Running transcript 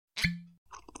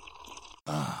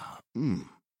Ah, mmm.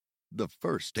 The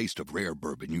first taste of rare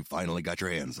bourbon you finally got your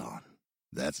hands on.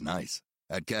 That's nice.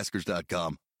 At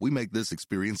Caskers.com, we make this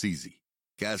experience easy.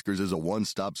 Caskers is a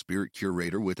one-stop spirit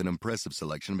curator with an impressive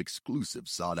selection of exclusive,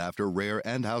 sought-after, rare,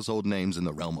 and household names in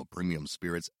the realm of premium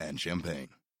spirits and champagne.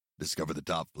 Discover the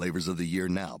top flavors of the year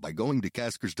now by going to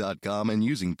Caskers.com and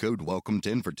using code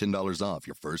WELCOME10 for $10 off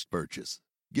your first purchase.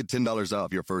 Get $10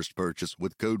 off your first purchase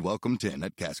with code WELCOME10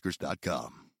 at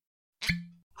Caskers.com.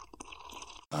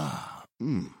 Ah,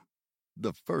 mmm.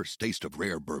 The first taste of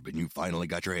rare bourbon you finally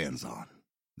got your hands on.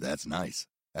 That's nice.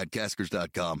 At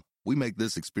Caskers.com, we make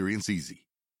this experience easy.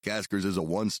 Caskers is a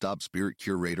one-stop spirit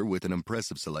curator with an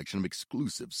impressive selection of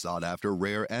exclusive, sought-after,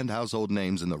 rare, and household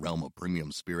names in the realm of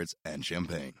premium spirits and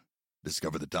champagne.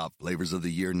 Discover the top flavors of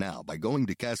the year now by going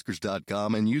to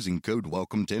Caskers.com and using code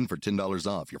WELCOME10 for $10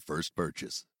 off your first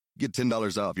purchase. Get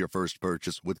 $10 off your first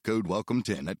purchase with code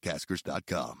WELCOME10 at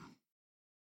Caskers.com.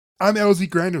 I'm LZ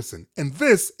Granderson, and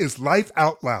this is Life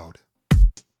Out Loud.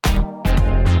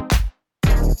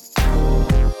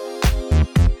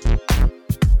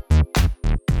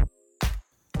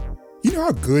 You know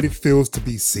how good it feels to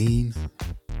be seen?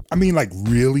 I mean, like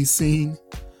really seen?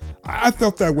 I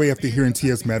felt that way after hearing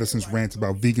T.S. Madison's rant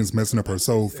about vegans messing up her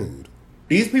soul food.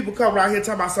 These people come around here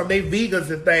talking about some they vegans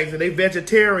and things and they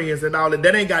vegetarians and all that.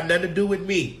 That ain't got nothing to do with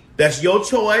me. That's your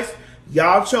choice.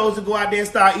 Y'all chose to go out there and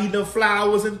start eating the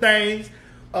flowers and things.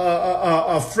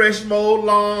 A fresh mowed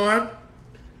lawn.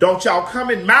 Don't y'all come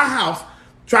in my house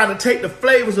trying to take the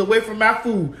flavors away from my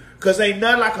food, because ain't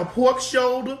nothing like a pork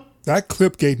shoulder. That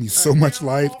clip gave me so much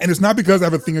life, and it's not because I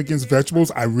have a thing against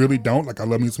vegetables. I really don't. Like, I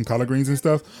love me some collard greens and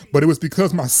stuff, but it was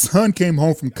because my son came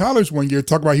home from college one year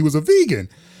talking about he was a vegan,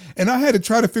 and I had to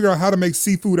try to figure out how to make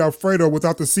seafood Alfredo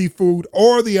without the seafood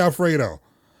or the Alfredo.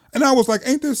 And I was like,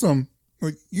 ain't there some,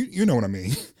 like, you know what I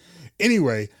mean.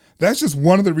 Anyway, that's just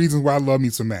one of the reasons why I love me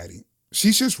some Maddie.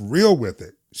 She's just real with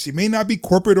it. She may not be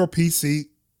corporate or PC,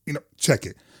 check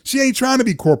it. She ain't trying to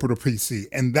be corporate or PC,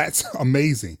 and that's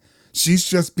amazing. She's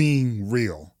just being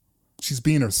real. She's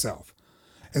being herself.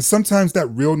 And sometimes that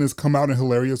realness come out in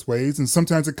hilarious ways, and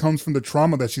sometimes it comes from the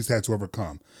trauma that she's had to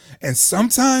overcome. And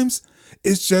sometimes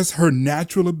it's just her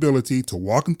natural ability to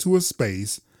walk into a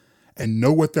space and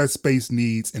know what that space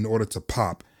needs in order to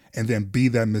pop and then be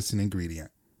that missing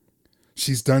ingredient.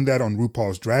 She's done that on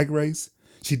RuPaul's Drag Race.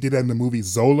 She did that in the movie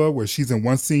Zola, where she's in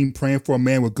one scene praying for a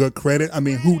man with good credit. I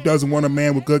mean, who doesn't want a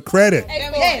man with good credit?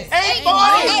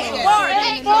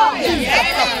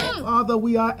 Father,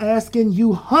 we are asking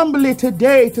you humbly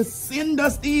today to send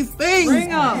us these things. Bring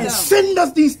them. Send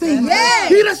us these things.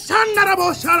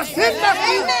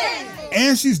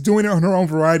 And she's doing it on her own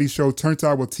variety show, Turned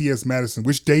Out with T.S. Madison,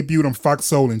 which debuted on Fox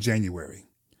Soul in January.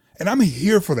 And I'm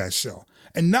here for that show.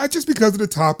 And not just because of the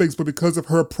topics, but because of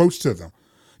her approach to them.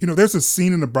 There's a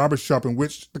scene in the barbershop in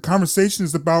which the conversation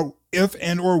is about if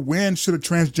and or when should a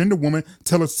transgender woman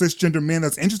tell a cisgender man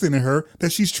that's interested in her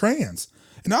that she's trans.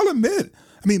 And I'll admit,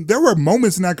 there were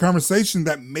moments in that conversation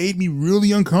that made me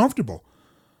really uncomfortable.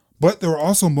 But there were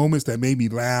also moments that made me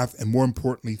laugh and, more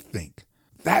importantly, think.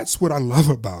 That's what I love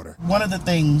about her. One of the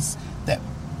things that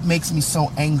makes me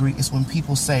so angry is when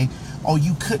people say, oh,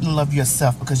 you couldn't love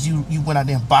yourself because you went out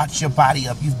there and botched your body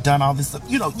up. You've done all this stuff.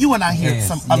 You and I hear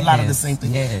a lot of the same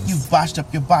thing. Yes. You've botched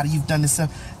up your body. You've done this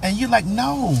stuff. And you're like,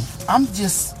 no, I'm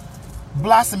just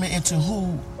blossoming into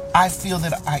who I feel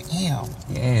that I am.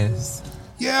 Yes.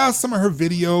 Yeah, some of her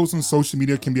videos on social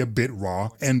media can be a bit raw.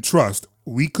 And trust,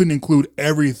 we couldn't include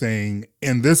everything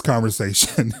in this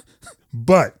conversation.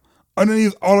 But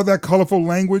underneath all of that colorful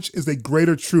language is a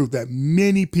greater truth that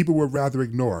many people would rather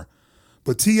ignore.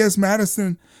 But T.S.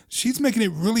 Madison, she's making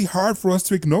it really hard for us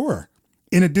to ignore.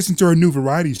 In addition to her new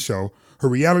variety show, her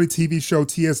reality TV show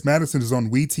T.S. Madison is on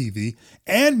WeTV,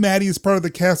 and Maddie is part of the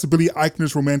cast of Billy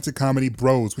Eichner's romantic comedy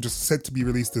Bros, which is set to be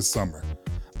released this summer.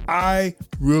 I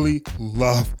really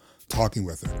love talking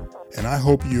with her, and I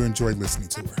hope you enjoyed listening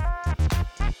to her.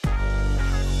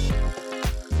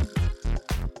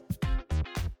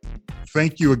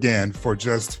 Thank you again for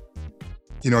just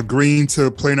agreeing to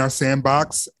play in our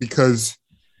sandbox, because,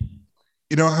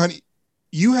 honey,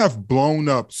 you have blown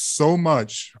up so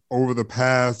much over the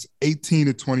past 18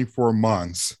 to 24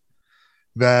 months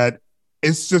that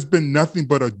it's just been nothing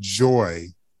but a joy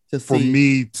for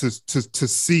me to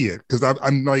see it. Because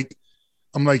I'm like,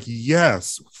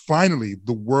 yes, finally,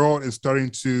 the world is starting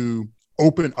to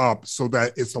open up so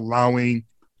that it's allowing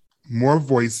more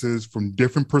voices from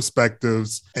different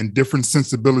perspectives and different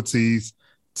sensibilities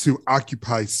to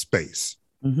occupy space.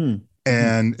 Mm-hmm.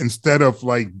 And instead of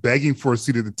like begging for a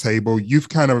seat at the table, you've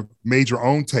kind of made your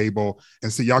own table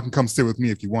and said, y'all can come sit with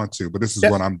me if you want to, but this is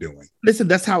what I'm doing. Listen,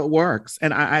 that's how it works.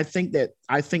 And I think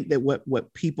that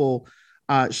what people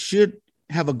should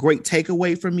have a great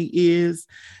takeaway from me is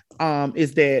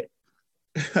that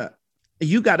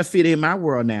you got to fit in my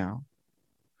world now.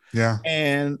 Yeah.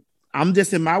 And I'm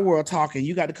just in my world talking.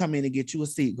 You got to come in and get you a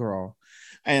seat, girl.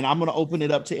 And I'm going to open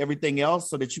it up to everything else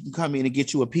so that you can come in and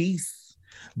get you a piece.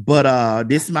 But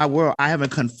this is my world. I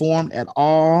haven't conformed at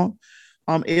all.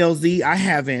 LZ, I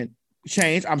haven't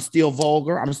changed. I'm still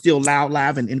vulgar. I'm still loud,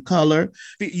 live, and in color.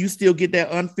 You still get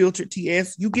that unfiltered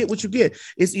TS. You get what you get.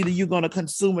 It's either you're going to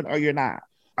consume it or you're not.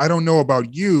 I don't know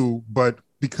about you, but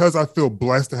because I feel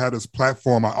blessed to have this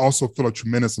platform, I also feel a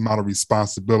tremendous amount of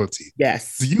responsibility.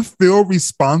 Yes. Do you feel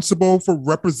responsible for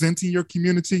representing your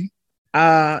community?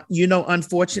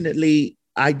 Unfortunately,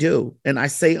 I do. And I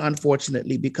say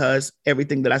unfortunately because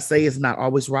everything that I say is not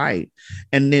always right.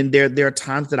 And then there are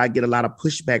times that I get a lot of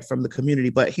pushback from the community.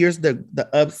 But here's the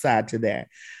upside to that.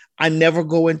 I never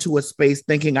go into a space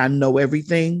thinking I know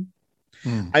everything.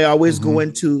 I always go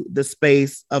into the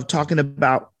space of talking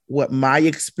about what my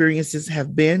experiences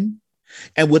have been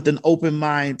and with an open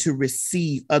mind to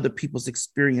receive other people's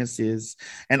experiences.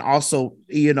 And also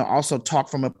talk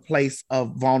from a place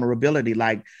of vulnerability.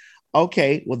 Like,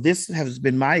 okay, well, this has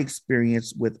been my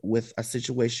experience with a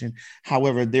situation.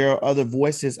 However, there are other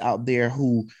voices out there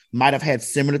who might have had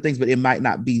similar things, but it might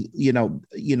not be,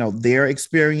 their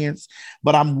experience.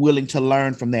 But I'm willing to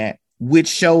learn from that, which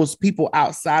shows people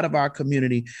outside of our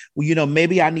community, well,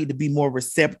 maybe I need to be more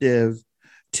receptive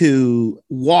to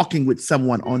walking with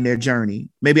someone on their journey.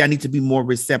 Maybe I need to be more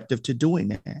receptive to doing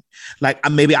that. Like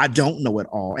maybe I don't know it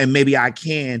all, and maybe I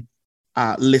can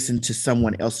listen to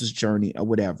someone else's journey or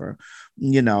whatever.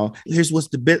 Here's what's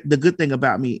the good thing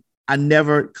about me. I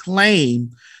never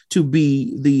claim to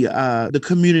be the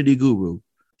community guru,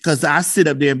 because I sit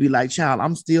up there and be like, child,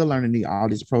 I'm still learning all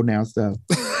this pronoun stuff.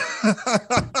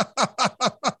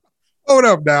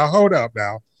 Hold up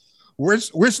now.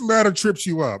 Which letter trips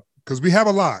you up? Because we have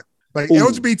a lot. Like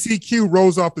LGBTQ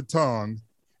rolls off the tongue.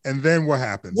 And then what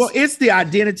happens? Well, it's the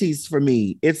identities for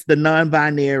me. It's the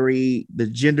non-binary, the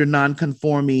gender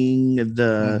non-conforming,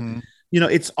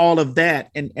 it's all of that,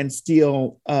 and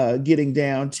still getting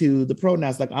down to the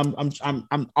pronouns. Like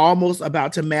I'm almost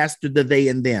about to master the they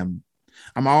and them.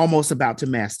 I'm almost about to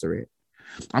master it.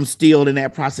 I'm still in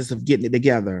that process of getting it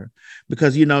together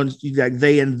because like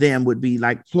they and them would be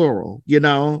like plural,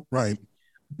 right?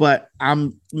 But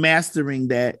I'm mastering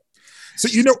that. So,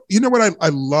 you know what I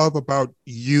love about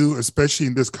you, especially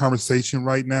in this conversation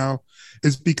right now,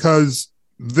 is because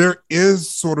there is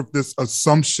sort of this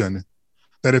assumption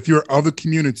that if you're of the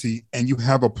community and you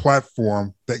have a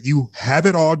platform, that you have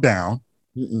it all down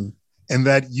and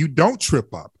that you don't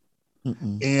trip up.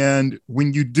 And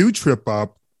when you do trip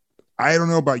up, I don't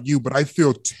know about you, but I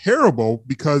feel terrible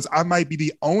because I might be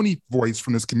the only voice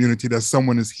from this community that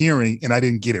someone is hearing and I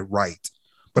didn't get it right.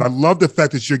 But I love the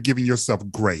fact that you're giving yourself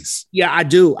grace. Yeah, I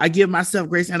do. I give myself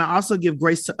grace, and I also give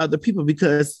grace to other people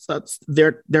because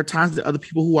there are times that other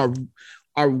people who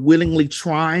are willingly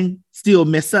trying still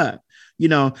mess up,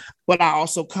 But I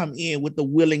also come in with the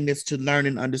willingness to learn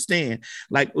and understand.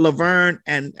 Like Laverne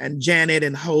and Janet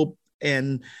and Hope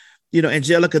and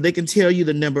Angelica, they can tell you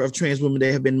the number of trans women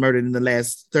that have been murdered in the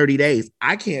last 30 days.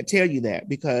 I can't tell you that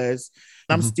because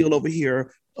I'm still over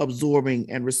here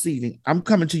absorbing and receiving. I'm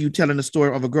coming to you telling the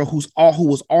story of a girl who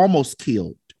was almost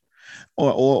killed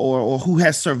or who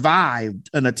has survived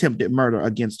an attempted murder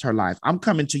against her life. I'm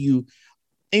coming to you.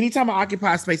 Anytime I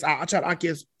occupy space, I try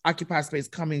to occupy space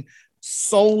coming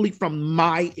solely from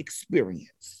my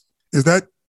experience. Is that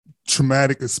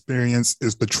traumatic experience,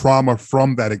 is the trauma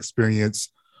from that experience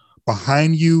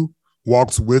behind you,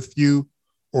 walks with you,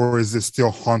 or is it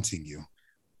still haunting you?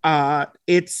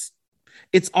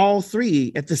 It's all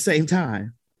three at the same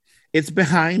time. It's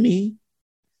behind me.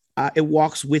 It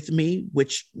walks with me,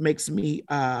 which makes me,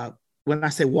 when I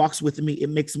say walks with me, it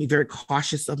makes me very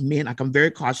cautious of men. Like I'm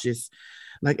very cautious.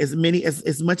 Like as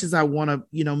much as I want to,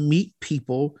 meet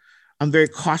people, I'm very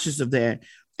cautious of that.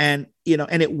 And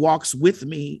it walks with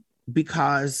me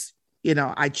because,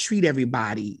 I treat every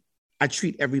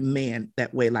man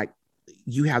that way. Like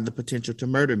you have the potential to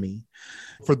murder me.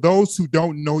 For those who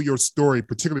don't know your story,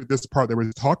 particularly this part that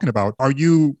we're talking about, are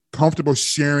you comfortable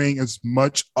sharing as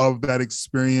much of that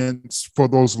experience for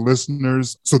those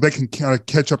listeners so they can kind of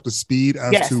catch up to speed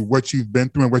as to what you've been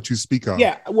through and what you speak of?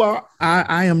 Yeah, well,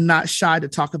 I am not shy to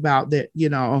talk about that,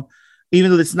 even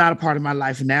though it's not a part of my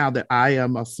life now, that I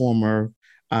am a former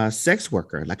sex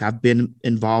worker. Like I've been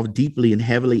involved deeply and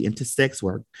heavily into sex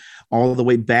work, all the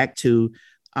way back to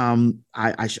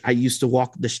I used to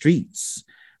walk the streets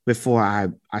before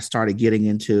I started getting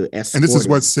into escorting. And this is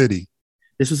what city?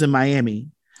 This was in Miami.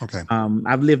 Okay.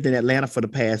 I've lived in Atlanta for the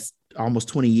past almost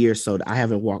 20 years, so I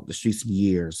haven't walked the streets in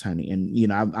years, honey. And you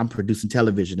know, I'm producing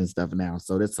television and stuff now,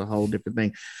 so that's a whole different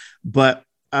thing. But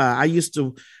I used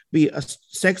to be a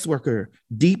sex worker,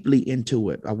 deeply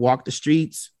into it. I walked the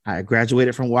streets. I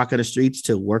graduated from walking the streets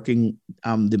to working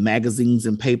the magazines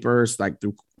and papers, like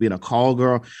through being a call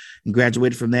girl, and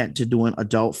graduated from that to doing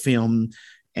adult film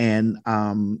and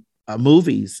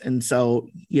movies. And so,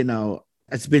 you know,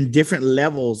 it's been different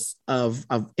levels of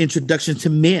introduction to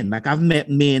men. Like I've met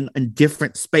men in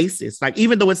different spaces, like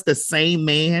even though it's the same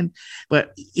man,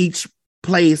 but each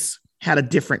place had a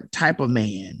different type of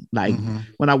man. Like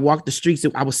when I walked the streets,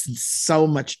 I was in so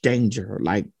much danger,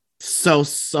 like so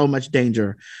much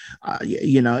danger.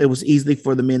 You know, it was easy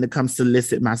for the men to come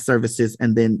solicit my services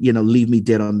and then, you know, leave me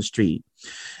dead on the street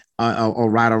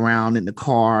or ride around in the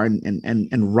car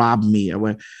and rob me.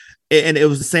 And it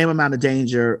was the same amount of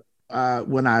danger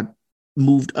when I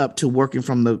moved up to working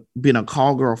from being a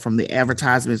call girl, from the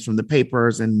advertisements, from the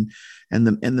papers and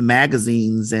the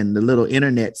magazines and the little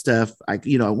internet stuff. Like,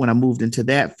 you know, when I moved into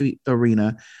that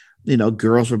arena, you know,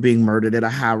 girls were being murdered at a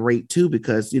high rate too,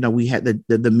 because, you know, we had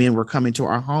the men were coming to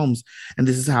our homes, and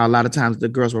this is how a lot of times the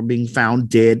girls were being found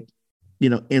dead, you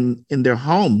know, in their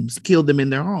homes, killed them in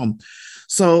their home.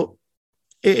 So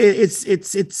it's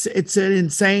an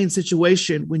insane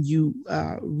situation when you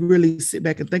really sit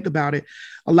back and think about it.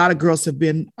 A lot of girls have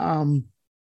been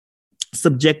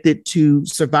subjected to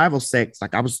survival sex.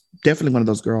 Like I was definitely one of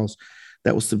those girls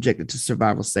that was subjected to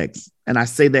survival sex. And I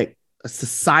say that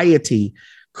society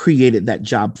created that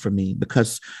job for me,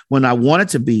 because when I wanted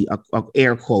to be a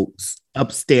air quotes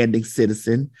upstanding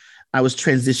citizen, I was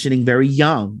transitioning very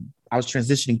young. I was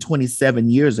transitioning 27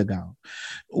 years ago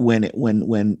when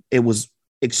it was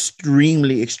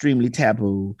extremely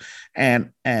taboo.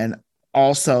 And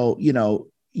also, you know,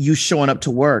 you showing up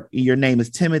to work, your name is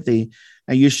Timothy,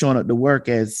 and you're showing up to work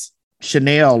as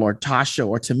Chanel or Tasha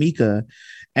or Tamika,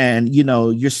 and, you know,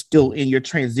 you're still in your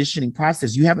transitioning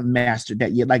process. You haven't mastered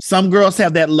that yet. Like some girls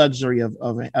have that luxury of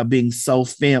being so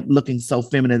looking so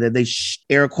feminine that they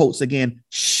air quotes again,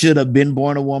 should have been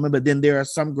born a woman. But then there are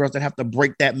some girls that have to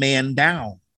break that man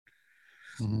down.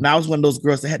 And I was one of those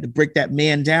girls that had to break that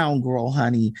man down, girl,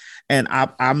 honey. And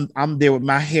I'm there with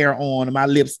my hair on and my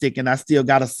lipstick, and I still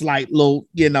got a slight little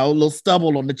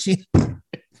stubble on the chin.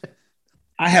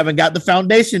 I haven't got the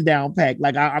foundation down packed.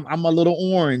 Like I'm a little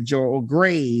orange or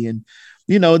gray. And,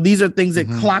 you know, these are things that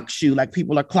clocks you. Like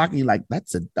people are clocking you like,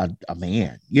 that's a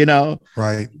man, you know?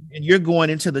 Right. And you're going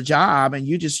into the job and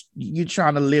you're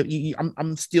trying to live.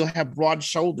 I'm still have broad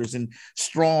shoulders and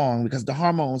strong because the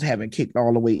hormones haven't kicked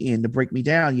all the way in to break me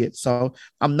down yet. So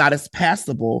I'm not as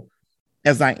passable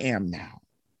as I am now.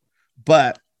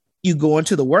 But you go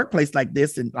into the workplace like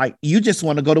this and like, you just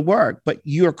want to go to work, but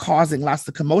you're causing lots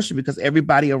of commotion because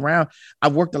everybody around,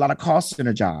 I've worked a lot of call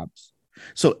center jobs.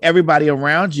 So everybody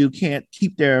around you can't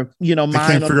keep their, you know,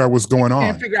 mind. Can't figure out what's going on.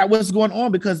 Can't figure out what's going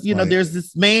on because, you know, there's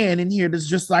this man in here that's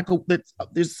just like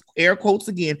there's air quotes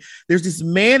again. There's this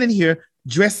man in here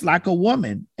dressed like a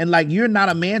woman. And like, you're not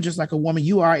a man just like a woman.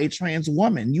 You are a trans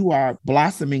woman. You are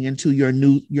blossoming into your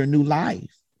new life.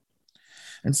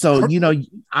 And so, you know,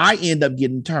 I end up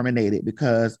getting terminated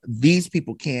because these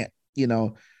people can't, you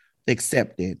know,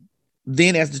 accept it.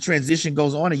 Then as the transition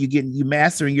goes on and you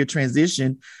mastering your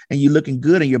transition and you're looking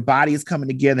good and your body is coming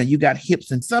together and you got hips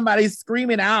and somebody's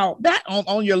screaming out that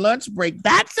on your lunch break,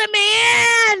 that's a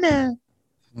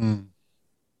man.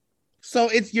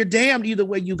 So you're damned either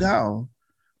way you go.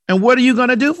 And what are you going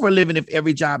to do for a living if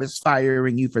every job is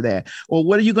firing you for that? Or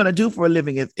what are you going to do for a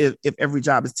living if every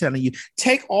job is telling you,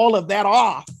 take all of that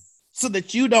off so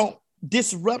that you don't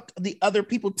disrupt the other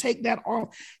people? Take that off.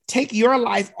 Take your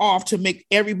life off to make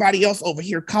everybody else over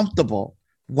here comfortable.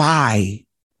 Why?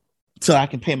 So I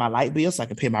can pay my light bill, so I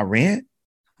can pay my rent.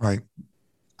 Right.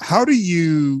 How do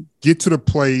you get to the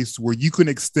place where you can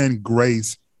extend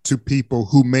grace to people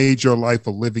who made your life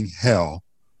a living hell?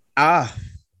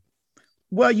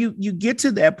 Well, you get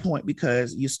to that point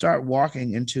because you start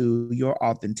walking into your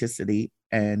authenticity,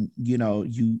 and you know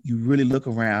you really look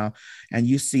around and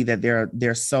you see that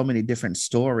there's so many different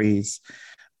stories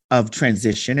of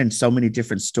transition and so many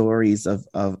different stories of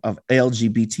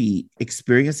LGBT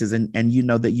experiences, and you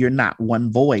know that you're not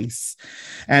one voice,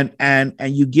 and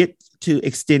you get to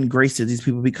extend grace to these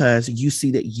people because you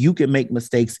see that you can make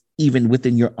mistakes even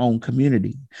within your own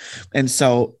community. And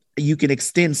so you can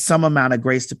extend some amount of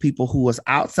grace to people who is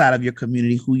outside of your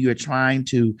community, who you're trying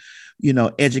to,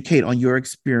 educate on your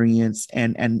experience,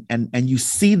 and you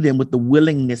see them with the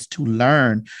willingness to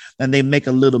learn, and they make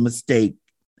a little mistake.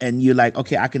 And you're like,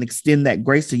 okay, I can extend that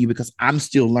grace to you because I'm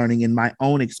still learning in my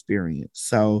own experience.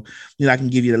 So, I can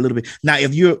give you a little bit. Now,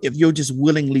 if you're just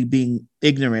willingly being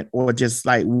ignorant, or just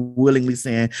like willingly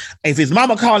saying, if his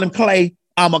mama call him Clay,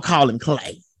 I'm gonna call him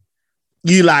Clay.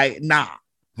 You like, nah.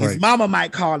 His mama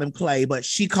might call him Clay, but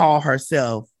she called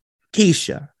herself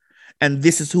Keisha. And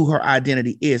this is who her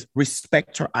identity is.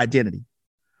 Respect her identity.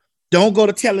 Don't go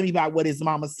to telling me about what his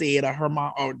mama said or her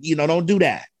mom, or, don't do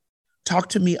that. Talk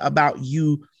to me about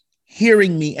you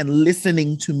hearing me and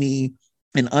listening to me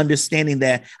and understanding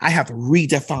that I have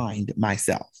redefined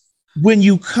myself. When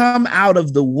you come out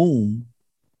of the womb,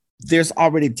 there's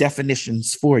already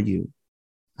definitions for you.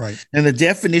 Right. And the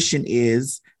definition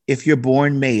is, if you're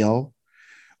born male,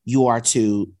 you are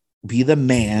to be the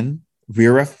man,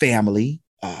 rear a family,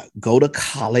 go to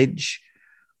college,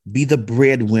 be the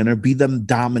breadwinner, be the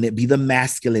dominant, be the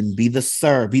masculine, be the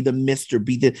sir, be the Mr.,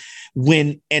 be the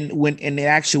when in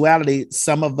actuality,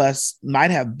 some of us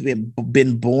might have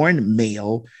been born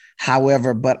male,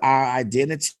 however, but our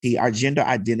identity, our gender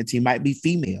identity might be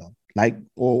female, like,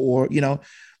 or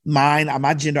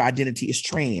my gender identity is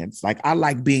trans. Like, I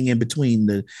like being in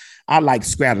between I like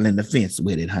straddling the fence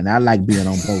with it, honey. I like being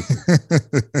on both.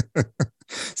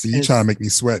 So you're trying to make me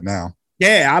sweat now.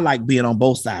 Yeah, I like being on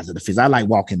both sides of the fence. I like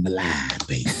walking the line,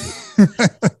 baby.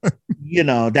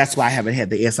 That's why I haven't had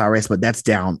the SRS, but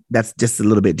that's just a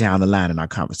little bit down the line in our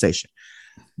conversation.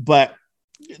 But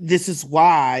this is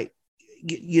why,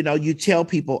 you tell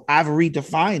people I've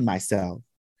redefined myself.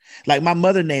 Like, my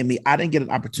mother named me. I didn't get an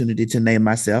opportunity to name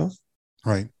myself.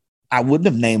 Right. I wouldn't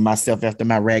have named myself after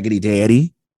my raggedy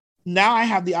daddy. Now I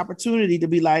have the opportunity to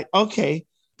be like, okay,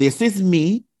 this is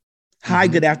me. Hi,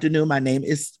 good afternoon. My name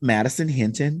is Madison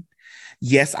Hinton.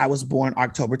 Yes, I was born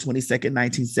October 22nd,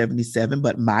 1977,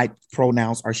 but my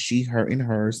pronouns are she, her, and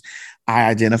hers. I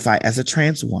identify as a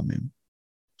trans woman.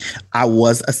 I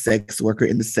was a sex worker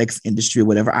in the sex industry,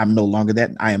 whatever. I'm no longer that.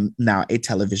 I am now a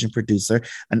television producer,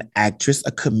 an actress,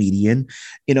 a comedian,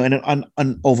 and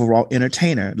an overall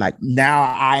entertainer. Like, now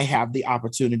I have the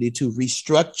opportunity to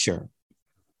restructure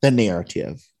the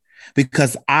narrative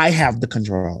because I have the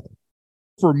control.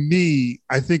 For me,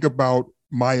 I think about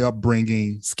my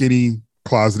upbringing, skinny,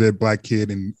 closeted Black kid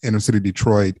in inner city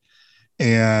Detroit.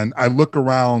 And I look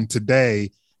around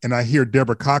today and I hear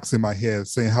Deborah Cox in my head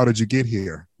saying, how did you get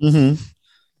here? Mm-hmm.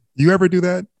 You ever do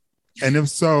that? And if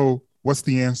so, what's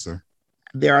the answer?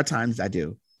 There are times I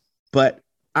do, but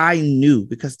I knew,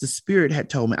 because the Spirit had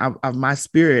told me, my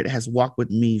spirit has walked with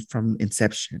me from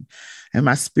inception. And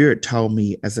my spirit told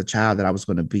me as a child that I was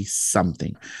going to be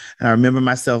something. And I remember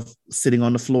myself sitting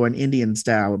on the floor in Indian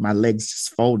style with my legs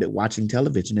just folded, watching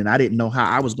television. And I didn't know how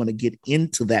I was going to get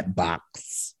into that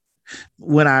box.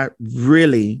 When I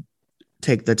really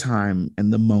take the time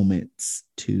and the moments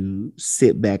to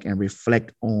sit back and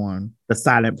reflect on the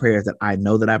silent prayers that I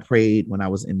know that I prayed when I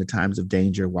was in the times of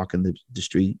danger, walking the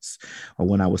streets, or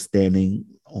when I was standing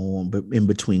in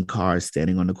between cars,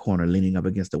 standing on the corner, leaning up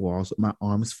against the walls with my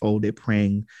arms folded,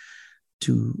 praying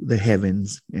to the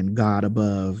heavens and God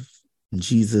above, and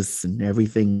Jesus and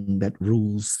everything that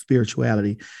rules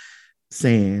spirituality,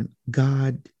 saying,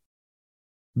 God,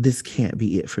 this can't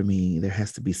be it for me. There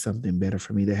has to be something better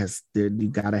for me. You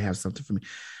got to have something for me.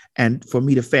 And for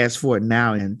me to fast forward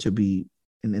now and to be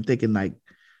and thinking like,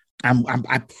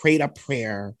 I prayed a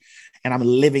prayer and I'm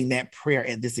living that prayer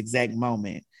at this exact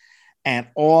moment. And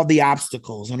all the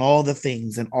obstacles and all the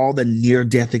things and all the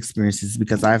near-death experiences,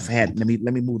 because I've had, let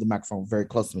me move the microphone very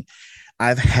close to me.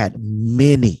 I've had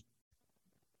many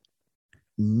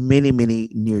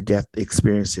near-death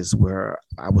experiences where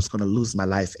I was going to lose my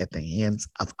life at the hands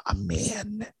of a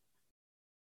man.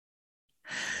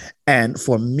 And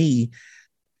for me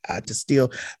to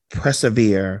still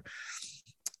persevere,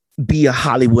 be a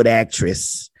Hollywood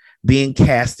actress, being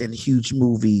cast in huge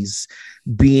movies,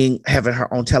 having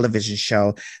her own television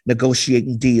show,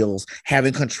 negotiating deals,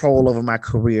 having control over my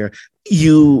career,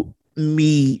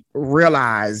 me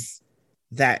realize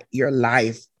that your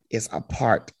life is a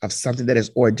part of something that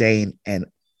is ordained and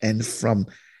from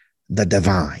the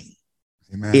divine.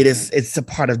 Amen. It's a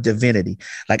part of divinity.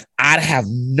 Like, I have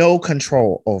no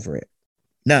control over it.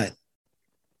 None.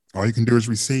 All you can do is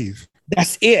receive.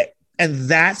 That's it. And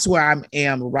that's where I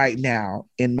am right now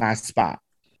in my spot.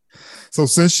 So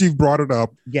since you've brought it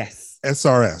up, yes,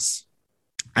 SRS.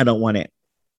 I don't want it.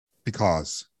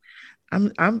 Because?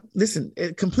 Listen,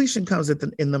 completion comes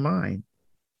in the mind.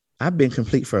 I've been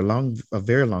complete for a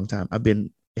very long time. I've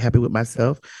been happy with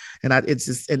myself. And it's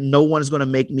just, and no one is going to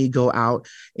make me go out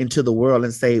into the world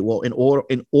and say, well, in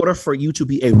order for you to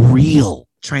be a real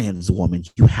trans woman,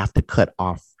 you have to cut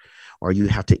off or you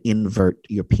have to invert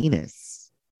your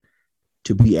penis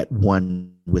to be at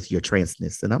one with your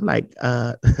transness. And I'm like,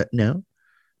 no,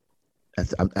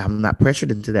 I'm not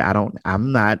pressured into that.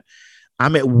 I'm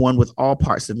at one with all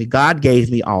parts of me. God gave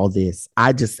me all this.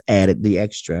 I just added the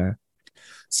extra.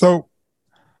 So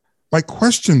my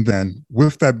question then,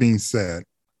 with that being said,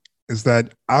 is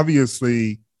that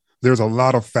obviously there's a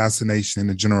lot of fascination in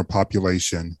the general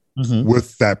population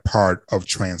with that part of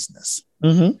transness.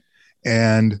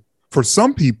 And for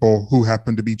some people who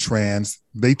happen to be trans,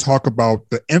 they talk about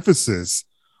the emphasis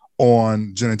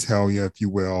on genitalia, if you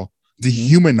will,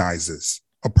 dehumanizes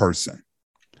a person.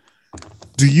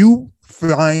 Do you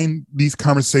find these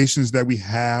conversations that we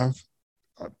have,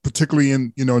 particularly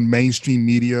in mainstream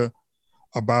media,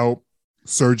 about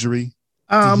surgery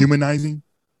dehumanizing?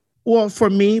 Well, for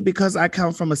me, because I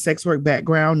come from a sex work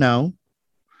background, no.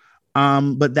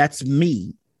 But that's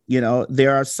me.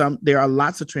 There are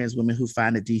lots of trans women who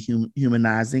find it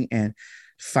dehumanizing and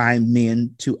find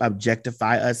men to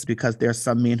objectify us, because there are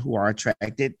some men who are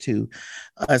attracted to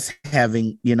us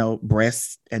having,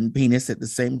 breasts and penis at the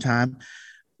same time,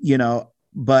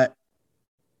 but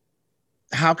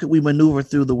how could we maneuver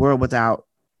through the world without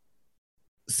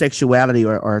sexuality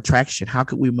or attraction? How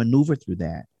could we maneuver through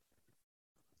that?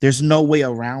 There's no way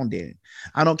around it.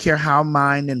 I don't care how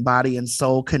mind and body and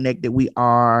soul connected we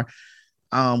are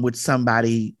with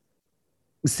somebody.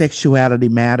 Sexuality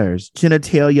matters.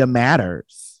 Genitalia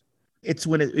matters. It's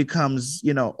when it becomes,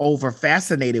 over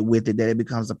fascinated with it that it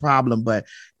becomes a problem, but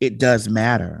it does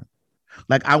matter.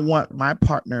 Like, I want my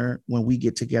partner, when we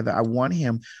get together, I want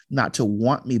him not to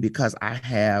want me because I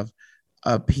have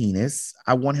a penis.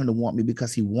 I want him to want me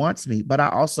because he wants me, but I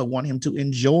also want him to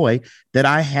enjoy that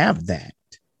I have that.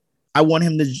 I want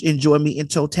him to enjoy me in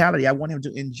totality. I want him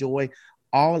to enjoy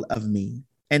all of me.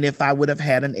 And if I would have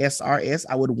had an SRS,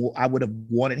 I would have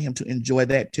wanted him to enjoy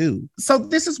that too. So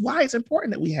this is why it's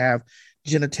important that we have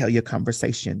genitalia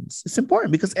conversations. It's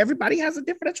important because everybody has a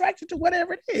different attraction to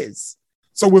whatever it is.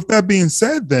 So with that being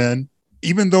said, then,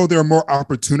 even though there are more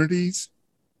opportunities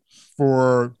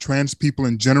for trans people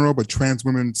in general, but trans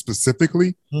women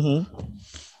specifically,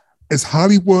 is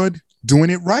Hollywood doing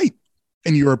it right,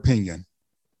 in your opinion?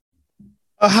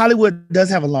 Hollywood does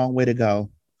have a long way to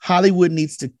go. Hollywood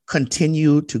needs to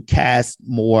continue to cast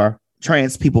more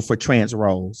trans people for trans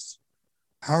roles.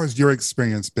 How has your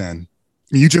experience been?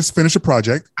 You just finished a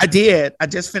project. I did. I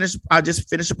just finished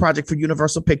a project for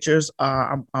Universal Pictures.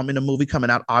 I'm in a movie coming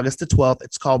out August the 12th.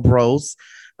 It's called Bros.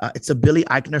 It's a Billy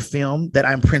Eichner film that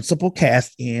I'm principal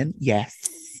cast in. Yes.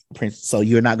 So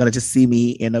you're not going to just see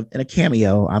me in a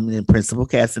cameo. I'm in principal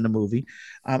cast in the movie.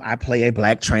 I play a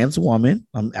Black trans woman.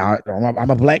 I'm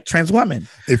a Black trans woman.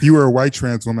 If you were a white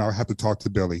trans woman, I would have to talk to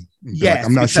Billy. Yes,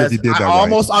 I'm not sure if you did that. I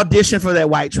almost auditioned for that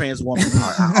white trans woman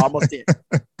part. I almost did.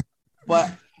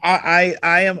 But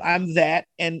I'm that,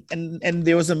 and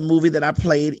there was a movie that I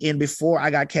played in before I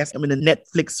got cast. I'm in a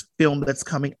Netflix film that's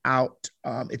coming out.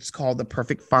 It's called The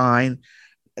Perfect Find.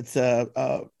 It's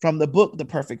from the book The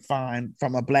Perfect Find,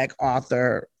 from a Black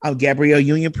author. Gabrielle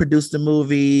Union produced the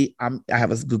movie. I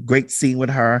have a great scene with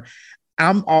her.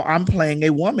 I'm playing a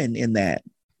woman in that,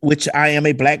 which I am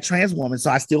a Black trans woman,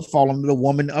 so I still fall under the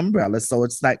woman umbrella. So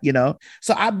it's like,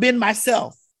 so I've been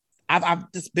myself.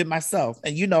 I've just been myself.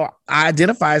 And, I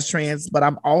identify as trans, but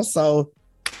I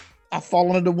fall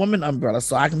under the woman umbrella.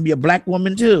 So I can be a Black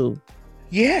woman too.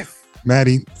 Yes.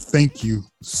 Maddie, thank you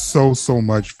so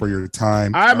much for your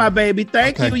time. All right, my baby.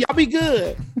 Thank you. Y'all be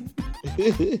good.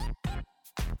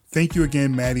 Thank you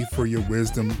again, Maddie, for your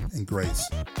wisdom and grace.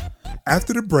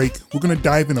 After the break, we're going to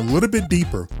dive in a little bit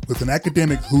deeper with an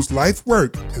academic whose life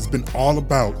work has been all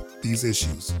about these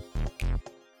issues.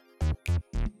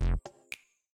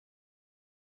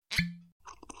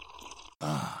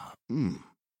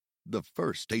 The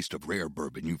first taste of rare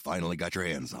bourbon you finally got your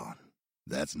hands on.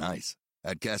 That's nice.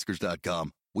 At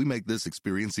Caskers.com, we make this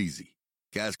experience easy.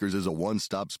 Caskers is a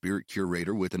one-stop spirit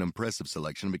curator with an impressive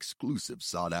selection of exclusive,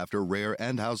 sought-after, rare,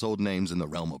 and household names in the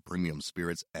realm of premium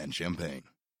spirits and champagne.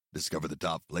 Discover the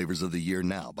top flavors of the year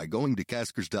now by going to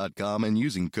Caskers.com and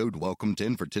using code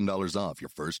WELCOME10 for $10 off your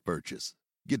first purchase.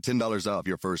 Get $10 off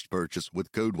your first purchase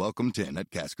with code WELCOME10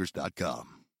 at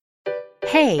Caskers.com.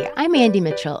 Hey, I'm Andy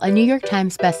Mitchell, a New York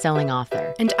Times bestselling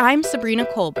author. And I'm Sabrina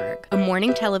Kohlberg, a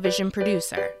morning television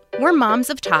producer. We're moms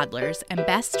of toddlers and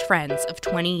best friends of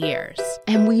 20 years.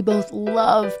 And we both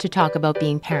love to talk about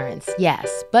being parents,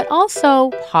 yes, but also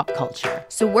pop culture.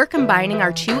 So we're combining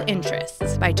our two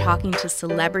interests by talking to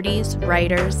celebrities,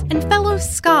 writers, and fellow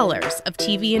scholars of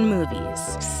TV and movies.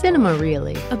 Cinema,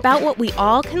 really. About what we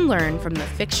all can learn from the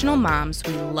fictional moms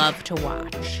we love to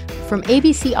watch. From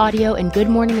ABC Audio and Good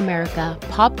Morning America,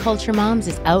 Pop Culture Moms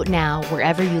is out now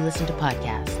wherever you listen to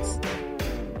podcasts.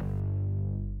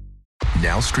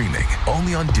 Now streaming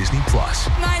only on Disney+.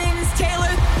 My name is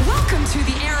Taylor. Welcome to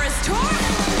the Eras Tour.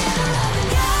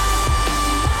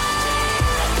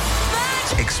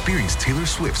 Experience Taylor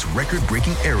Swift's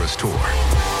record-breaking Eras Tour.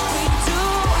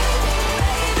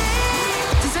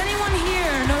 Does anyone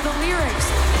here know the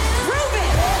lyrics? Prove it!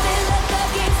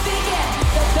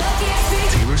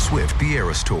 Taylor Swift The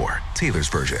Eras Tour, Taylor's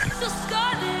version.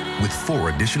 With 4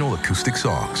 additional acoustic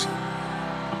songs.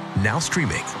 Now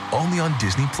streaming only on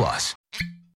Disney+.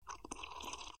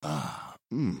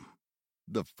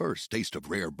 The first taste of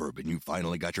rare bourbon you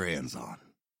finally got your hands on.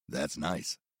 That's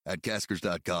nice. At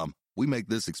Caskers.com, we make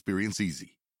this experience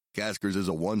easy. Caskers is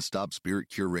a one-stop spirit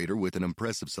curator with an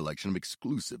impressive selection of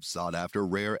exclusive, sought-after,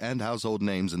 rare, and household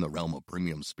names in the realm of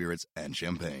premium spirits and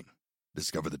champagne.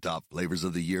 Discover the top flavors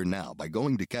of the year now by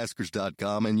going to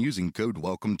Caskers.com and using code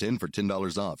WELCOME10 for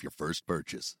 $10 off your first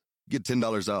purchase. Get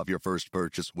 $10 off your first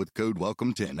purchase with code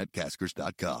WELCOME10 at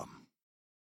Caskers.com.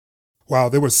 Wow,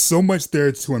 there was so much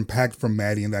there to unpack from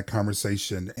Maddie in that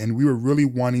conversation. And we were really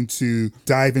wanting to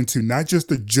dive into not just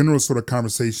the general sort of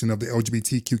conversation of the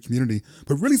LGBTQ community,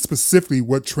 but really specifically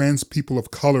what trans people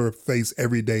of color face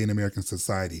every day in American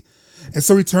society. And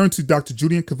so we turned to Dr.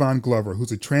 Julian Kevon Glover,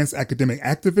 who's a trans academic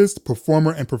activist,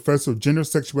 performer, and professor of gender,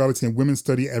 sexuality, and women's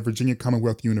study at Virginia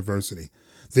Commonwealth University.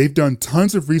 They've done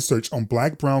tons of research on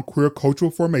Black, brown, queer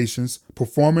cultural formations,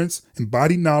 performance,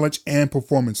 embodied knowledge, and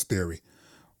performance theory.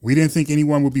 We didn't think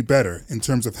anyone would be better in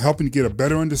terms of helping to get a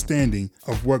better understanding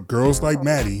of what girls like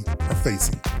Maddie are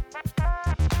facing.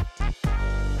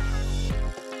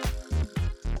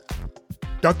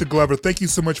 Dr. Glover, thank you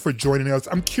so much for joining us.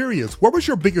 I'm curious, what was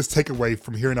your biggest takeaway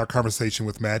from hearing our conversation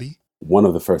with Maddie? One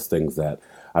of the first things that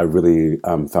I really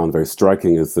found very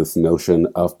striking is this notion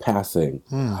of passing.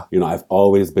 You know, I've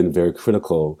always been very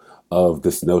critical of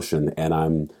this notion, and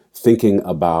I'm thinking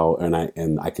about, and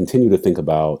I continue to think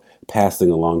about passing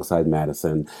alongside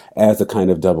Madison as a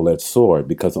kind of double-edged sword,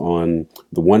 because on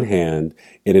the one hand,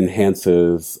 it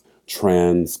enhances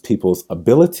trans people's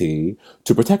ability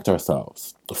to protect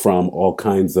ourselves from all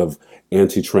kinds of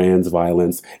anti-trans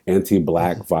violence,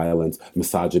 anti-Black violence,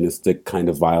 misogynistic kind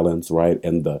of violence, right?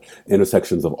 And the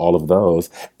intersections of all of those,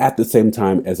 at the same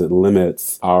time as it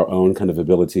limits our own kind of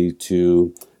ability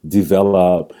to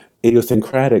develop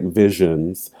idiosyncratic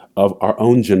visions of our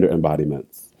own gender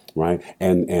embodiments, right?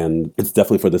 And it's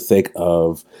definitely for the sake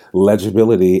of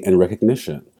legibility and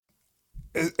recognition.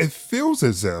 It feels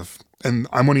as if, and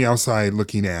I'm on the outside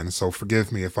looking in, so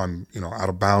forgive me if I'm, out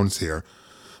of bounds here,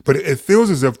 but it feels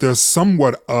as if there's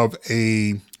somewhat of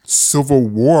a civil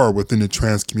war within the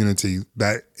trans community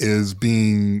that is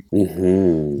being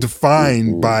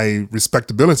defined by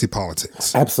respectability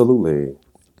politics. Absolutely.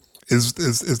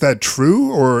 Is that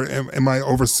true, or am I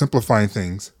oversimplifying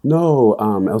things? No,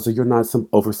 Elsa, you're not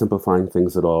oversimplifying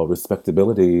things at all.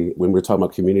 Respectability, when we're talking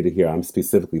about community here, I'm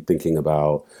specifically thinking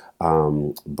about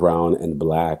brown and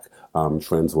Black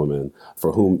trans women,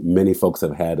 for whom many folks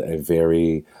have had a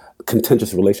very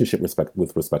contentious relationship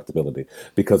with respectability,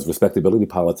 because respectability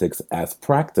politics as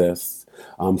practice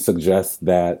suggests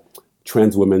that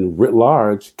trans women writ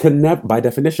large by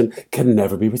definition, can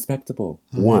never be respectable,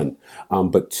 one.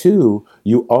 But two,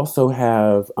 you also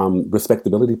have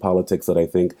respectability politics that I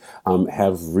think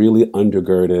have really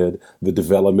undergirded the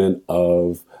development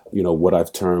of, what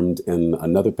I've termed in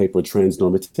another paper,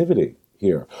 transnormativity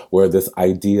here, where this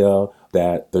idea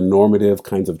that the normative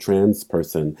kinds of trans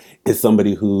person is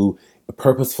somebody who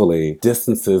purposefully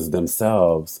distances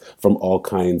themselves from all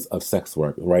kinds of sex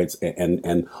work, right?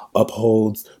 And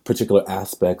upholds particular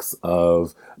aspects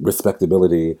of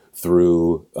respectability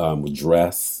through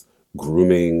dress,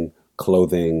 grooming,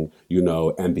 clothing,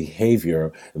 and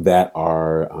behavior that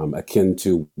are akin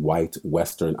to white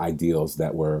Western ideals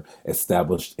that were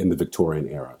established in the Victorian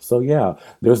era. So yeah,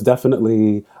 there's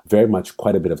definitely very much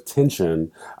quite a bit of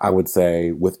tension, I would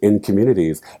say, within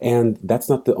communities. And that's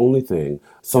not the only thing.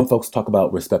 Some folks talk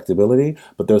about respectability,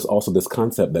 but there's also this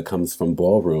concept that comes from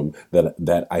ballroom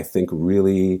that I think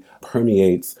really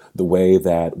permeates the way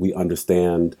that we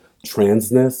understand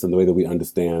transness and the way that we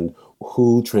understand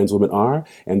who trans women are.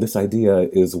 And this idea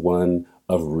is one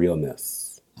of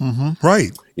realness.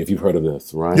 Right. If you've heard of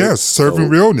this, right? Yes, serving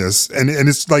realness. And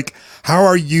it's like, how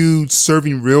are you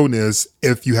serving realness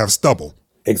if you have stubble?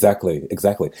 Exactly.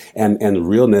 And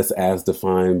realness, as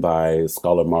defined by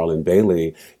scholar Marlon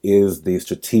Bailey, is the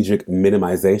strategic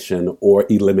minimization or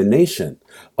elimination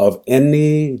of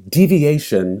any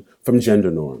deviation from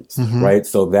gender norms, right?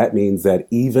 So that means that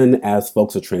even as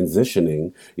folks are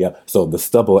transitioning, so the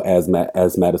stubble, as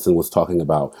Madison was talking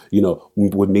about,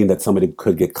 would mean that somebody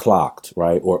could get clocked,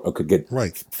 right? Or could get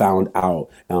found out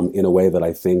in a way that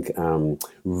I think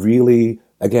really,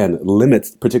 again,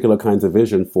 limits particular kinds of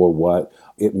vision for what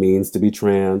it means to be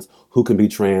trans, who can be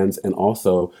trans, and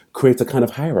also creates a kind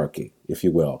of hierarchy, if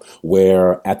you will,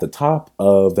 where at the top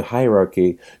of the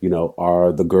hierarchy,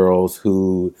 are the girls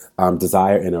who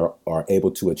desire and are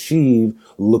able to achieve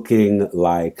looking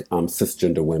like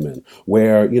cisgender women,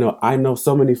 where, I know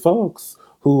so many folks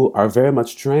who are very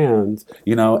much trans,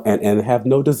 and have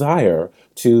no desire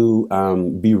to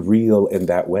be real in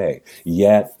that way.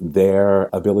 Yet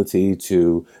their ability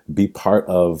to be part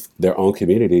of their own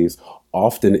communities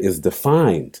often is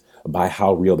defined by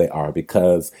how real they are,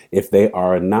 because if they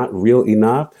are not real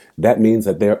enough, that means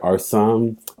that there are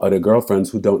some of their girlfriends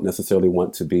who don't necessarily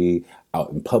want to be out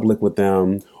in public with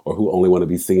them, or who only want to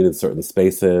be seen in certain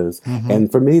spaces. And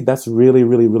for me, that's really,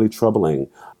 really, really troubling,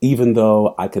 even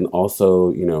though I can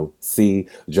also, see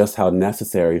just how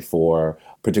necessary for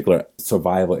particular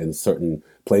survival in certain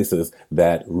places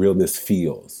that realness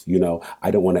feels.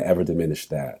 I don't want to ever diminish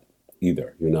that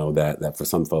either, that for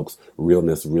some folks,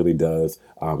 realness really does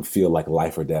feel like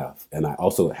life or death. And I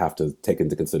also have to take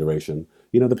into consideration,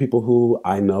 the people who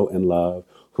I know and love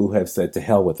who have said, to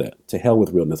hell with it, to hell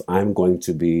with realness. I'm going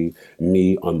to be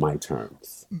me on my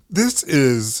terms. This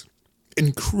is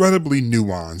incredibly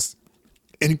nuanced,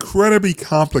 incredibly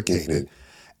complicated,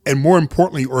 and more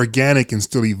importantly, organic and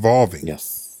still evolving.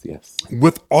 Yes.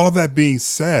 With all that being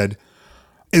said,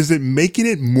 is it making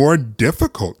it more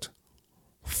difficult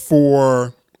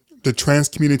for the trans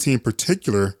community in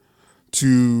particular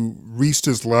to reach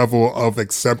this level of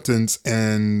acceptance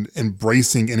and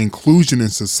embracing and inclusion in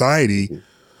society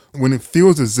when it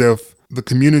feels as if the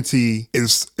community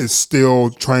is still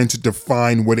trying to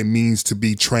define what it means to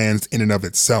be trans in and of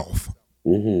itself?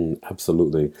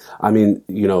 Absolutely. I mean,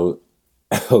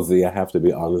 LZ, I have to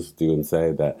be honest with you and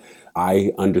say that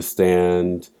I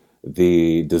understand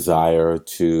the desire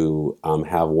to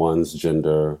have one's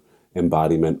gender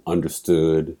embodiment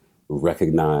understood,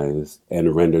 recognized,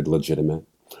 and rendered legitimate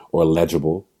or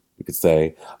legible, you could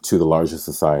say, to the larger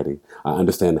society. I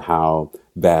understand how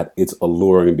that it's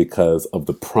alluring because of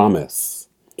the promise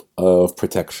of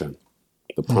protection,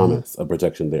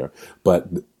 there. But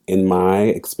in my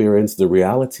experience, the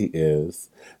reality is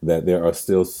that there are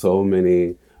still so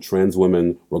many trans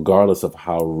women, regardless of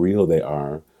how real they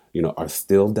are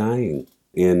still dying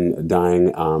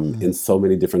in so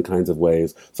many different kinds of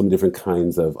ways, some different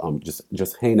kinds of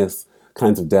just heinous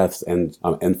kinds of deaths. And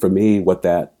for me, what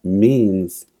that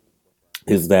means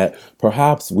is that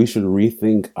perhaps we should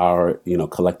rethink our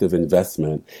collective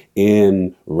investment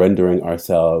in rendering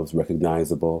ourselves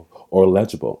recognizable or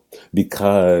legible,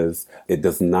 because it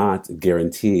does not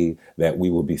guarantee that we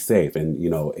will be safe. And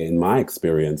in my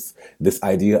experience, this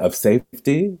idea of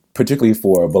safety, particularly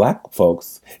for Black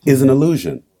folks, is an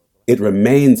illusion. It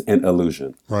remains an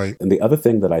illusion. Right. And the other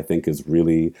thing that I think is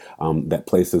really that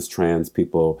places trans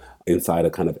people inside a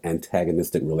kind of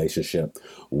antagonistic relationship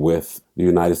with the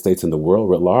United States and the world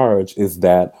writ large is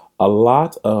that a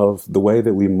lot of the way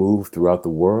that we move throughout the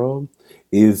world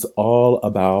is all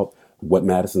about what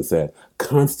Madison said,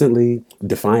 constantly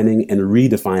defining and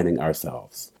redefining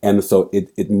ourselves. And so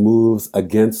it moves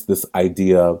against this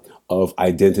idea of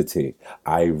identity.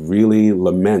 I really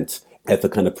lament at the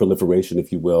kind of proliferation,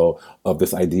 if you will, of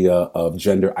this idea of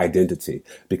gender identity.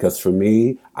 Because for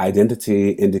me,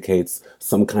 identity indicates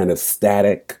some kind of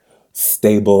static,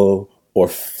 stable, or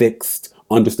fixed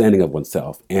understanding of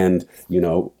oneself. And,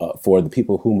 for the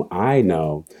people whom I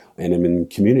know and am in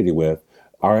community with,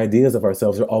 our ideas of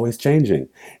ourselves are always changing.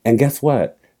 And guess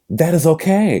what? That is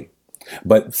okay.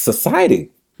 But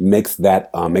society makes that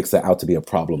out to be a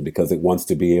problem because it wants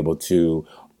to be able to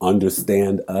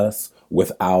understand us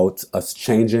without us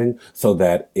changing so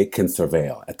that it can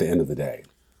surveil at the end of the day.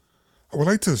 I would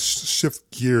like to shift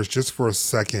gears just for a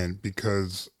second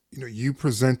because you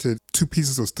presented two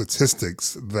pieces of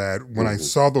statistics that when I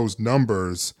saw those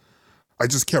numbers, I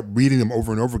just kept reading them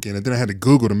over and over again. And then I had to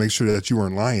Google to make sure that you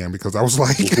weren't lying because I was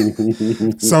like,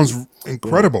 sounds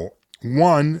incredible.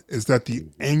 One is that the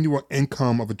annual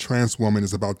income of a trans woman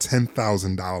is about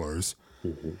 $10,000.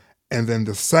 And then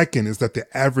the second is that the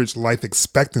average life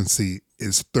expectancy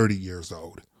is 30 years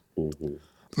old.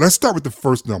 let's start with the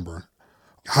first number.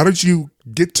 How did you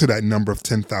get to that number of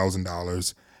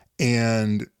 $10,000?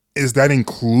 And is that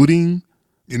including,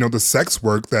 the sex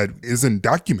work that isn't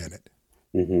documented?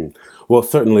 Mm-hmm. Well,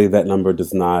 certainly that number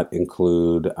does not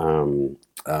include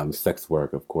sex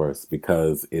work, of course,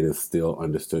 because it is still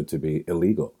understood to be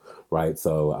illegal, right?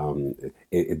 So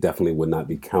it definitely would not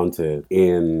be counted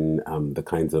in the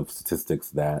kinds of statistics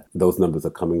that those numbers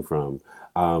are coming from.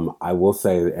 I will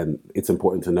say, and it's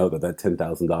important to note that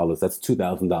 $10,000, that's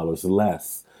 $2,000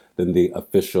 less than the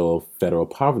official federal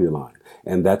poverty line.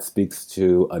 And that speaks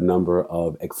to a number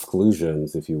of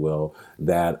exclusions, if you will,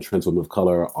 that trans women of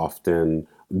color often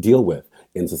deal with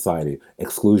in society.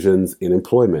 Exclusions in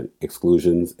employment,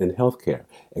 exclusions in healthcare,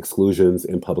 exclusions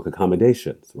in public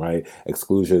accommodations, right?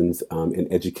 Exclusions in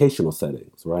educational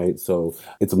settings, right? So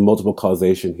it's a multiple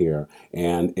causation here,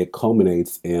 and it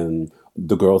culminates in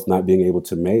the girls not being able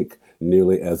to make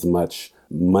nearly as much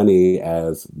money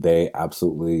as they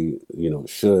absolutely,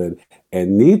 should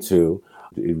and need to.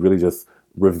 It really just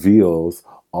reveals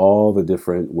all the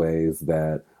different ways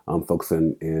that folks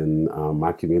in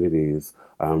my communities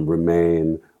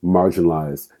remain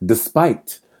marginalized,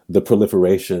 despite the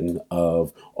proliferation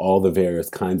of all the various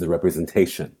kinds of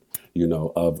representation,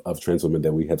 of trans women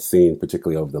that we have seen,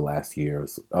 particularly over the last few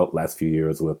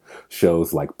years with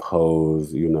shows like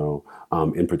Pose,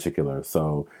 in particular.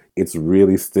 So it's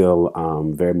really still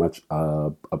very much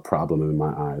a problem in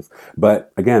my eyes.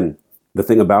 But again, the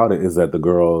thing about it is that the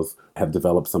girls have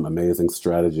developed some amazing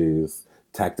strategies,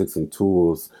 tactics, and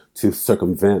tools to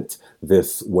circumvent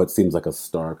this, what seems like a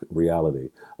stark reality,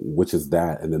 which is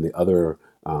that. And then the other,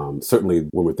 certainly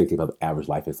when we're thinking about the average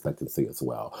life expectancy as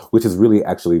well, which is really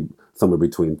actually somewhere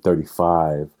between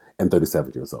 35 and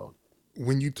 37 years old.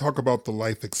 When you talk about the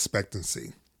life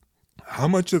expectancy, how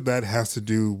much of that has to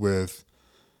do with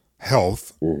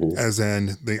health, as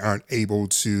in they aren't able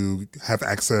to have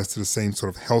access to the same sort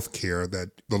of health care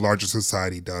that the larger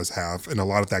society does have? And a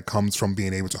lot of that comes from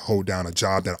being able to hold down a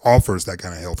job that offers that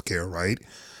kind of health care, right?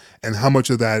 And how much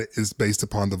of that is based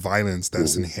upon the violence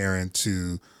that's inherent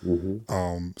to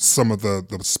some of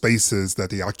the spaces that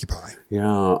they occupy?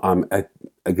 Yeah,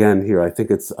 again, here, I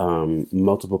think it's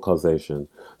multiple causation.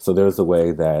 So there's a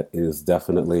way that is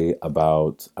definitely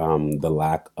about the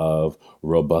lack of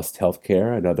robust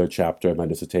healthcare. Another chapter of my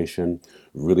dissertation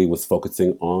really was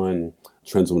focusing on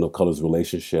trans women of color's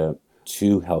relationship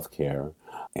to healthcare.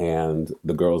 And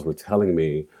the girls were telling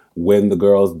me, when the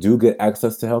girls do get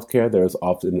access to healthcare, there's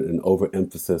often an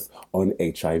overemphasis on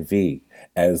HIV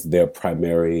as their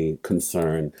primary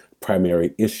concern,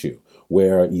 primary issue,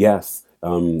 where yes,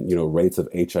 rates of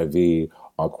HIV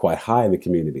are quite high in the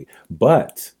community,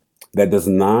 but that does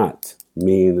not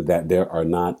mean that there are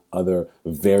not other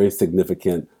very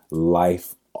significant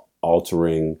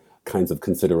life-altering kinds of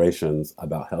considerations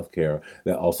about healthcare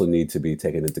that also need to be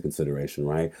taken into consideration,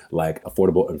 right? Like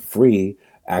affordable and free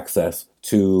access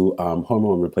to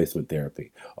hormone replacement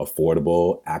therapy,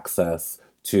 affordable access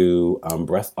to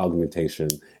breast augmentation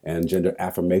and gender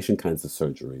affirmation kinds of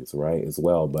surgeries, right, as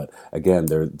well. But again,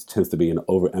 there tends to be an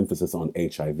overemphasis on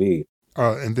HIV.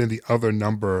 And then the other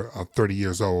number of 30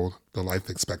 years old, the life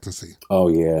expectancy. Oh,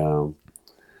 yeah.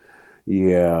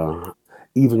 Yeah.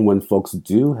 Even when folks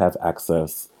do have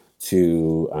access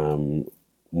to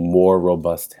more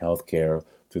robust health care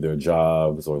through their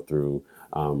jobs or through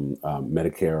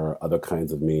Medicare or other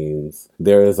kinds of means,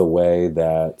 there is a way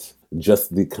that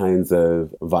just the kinds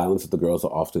of violence that the girls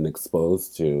are often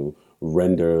exposed to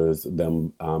renders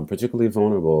them particularly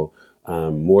vulnerable,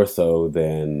 more so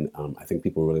than I think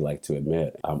people really like to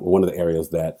admit. One of the areas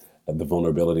that the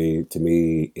vulnerability to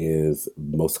me is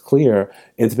most clear,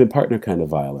 intimate partner kind of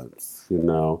violence.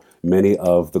 Many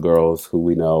of the girls who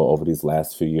we know over these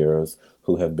last few years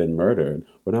who have been murdered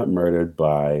were not murdered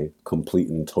by complete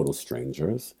and total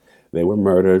strangers. They were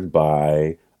murdered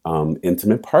by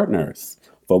intimate partners,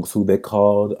 folks who they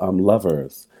called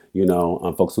lovers,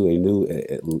 folks who they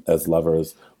knew as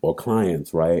lovers or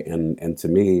clients, right? And to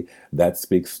me, that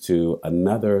speaks to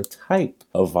another type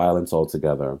of violence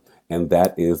altogether. And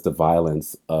that is the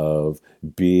violence of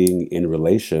being in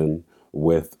relation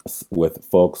with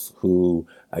folks who,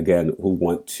 again, who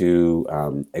want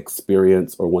to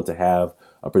experience or want to have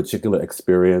a particular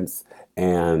experience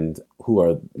and who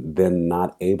are then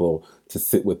not able to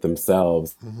sit with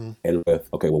themselves and with,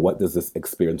 okay, well, what does this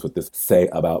experience with this say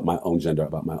about my own gender,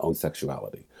 about my own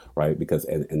sexuality, right? Because,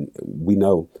 and we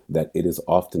know that it is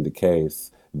often the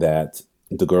case that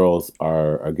the girls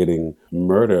are getting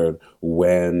murdered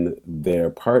when their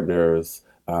partners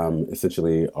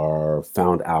essentially are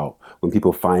found out. When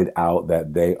people find out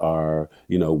that they are,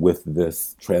 with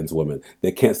this trans woman,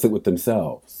 they can't sit with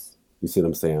themselves. You see what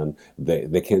I'm saying?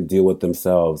 They can't deal with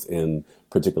themselves in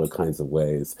particular kinds of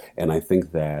ways. And I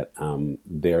think that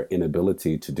their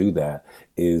inability to do that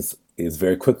is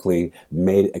very quickly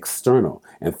made external.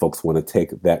 And folks want to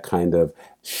take that kind of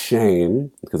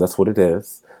shame, because that's what it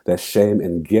is, that shame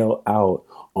and guilt out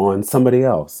on somebody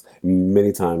else.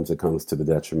 Many times it comes to the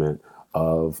detriment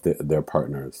of their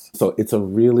partners. So it's a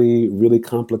really, really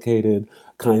complicated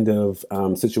kind of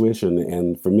situation.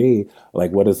 And for me,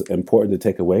 like, what is important to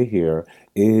take away here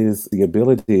is the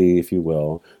ability, if you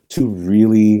will, to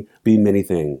really be many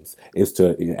things, is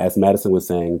to, as Madison was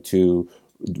saying, to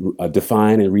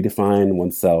define and redefine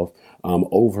oneself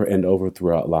over and over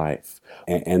throughout life,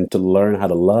 and to learn how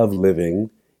to love living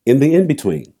in the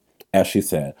in-between, as she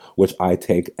said, which I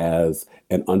take as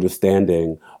an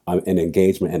understanding and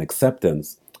engagement and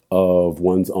acceptance of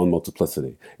one's own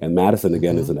multiplicity. And Madison,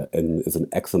 again, is an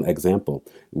excellent example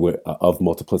of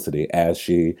multiplicity, as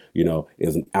she,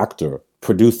 is an actor,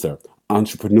 producer,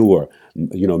 entrepreneur,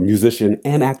 musician,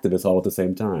 and activist all at the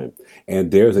same time.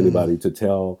 And dares anybody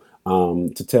to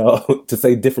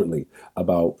say differently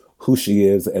about who she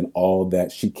is and all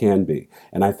that she can be.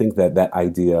 And I think that that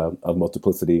idea of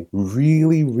multiplicity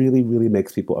really, really, really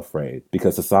makes people afraid,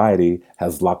 because society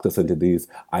has locked us into these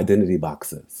identity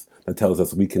boxes that tells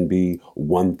us we can be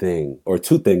one thing or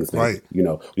two things, maybe.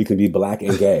 Right. We can be Black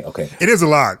and gay. Okay. It is a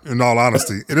lot, in all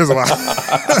honesty. It is a lot.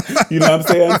 You know what I'm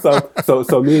saying?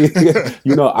 So me,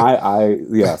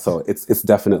 so it's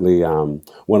definitely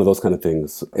one of those kind of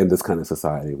things in this kind of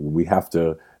society. We have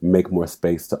to make more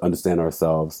space to understand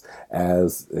ourselves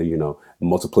as,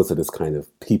 multiplicitous kind of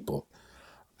people.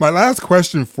 My last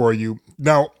question for you.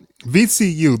 Now,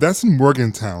 VCU, that's in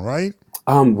Morgantown, right?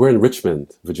 We're in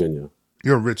Richmond, Virginia.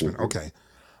 You're in Richmond, okay.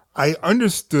 I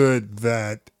understood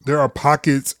that there are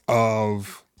pockets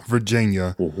of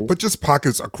Virginia, but just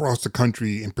pockets across the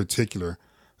country in particular,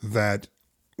 that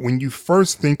when you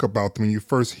first think about them, when you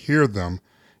first hear them,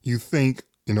 you think,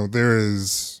 there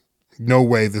is no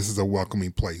way this is a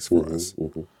welcoming place for us.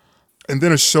 And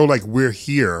then a show like We're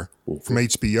Here from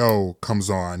HBO comes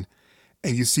on,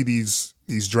 and you see these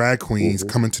drag queens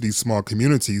come into these small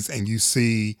communities, and you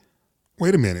see,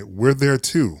 wait a minute, we're there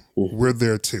too. We're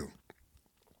there too.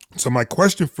 So my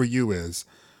question for you is,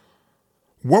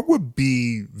 what would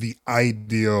be the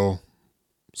ideal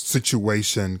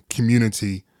situation,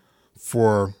 community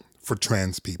for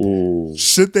trans people?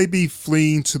 Should they be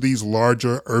fleeing to these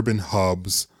larger urban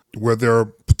hubs where there are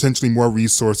potentially more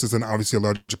resources and obviously a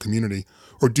larger community?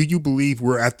 Or do you believe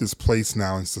we're at this place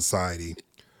now in society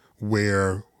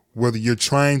where, whether you're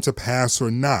trying to pass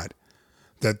or not,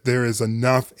 that there is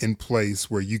enough in place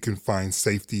where you can find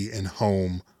safety and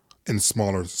home in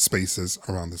smaller spaces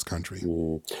around this country?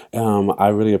 I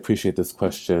really appreciate this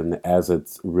question, as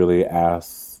it's really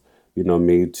asks,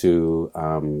 me to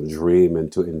dream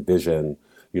and to envision,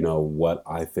 what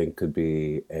I think could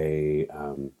be a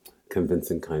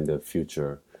convincing kind of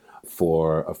future,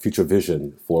 for a future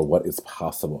vision for what is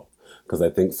possible. Because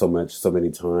I think so many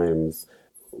times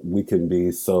we can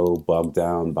be so bogged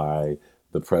down by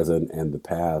the present and the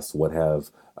past, what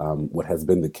has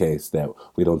been the case, that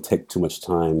we don't take too much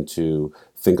time to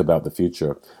think about the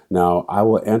future. Now, I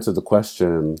will answer the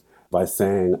question by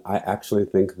saying I actually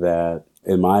think that,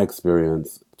 in my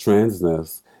experience,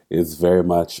 transness is very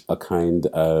much a kind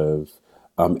of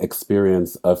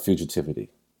experience of fugitivity.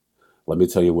 Let me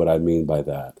tell you what I mean by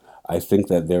that. I think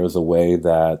that there is a way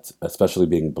that, especially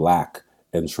being Black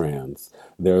and trans,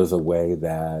 there is a way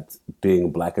that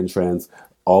being Black and trans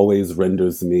always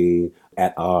renders me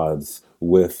at odds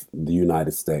with the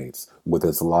United States, with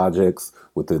its logics,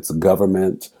 with its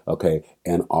government,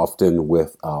 and often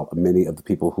with many of the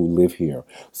people who live here.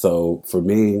 So for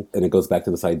me, and it goes back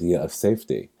to this idea of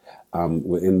safety,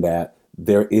 in that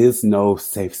there is no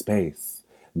safe space.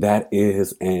 That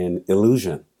is an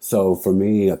illusion. So for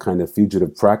me, a kind of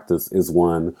fugitive practice is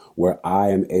one where I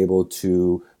am able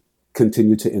to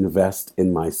continue to invest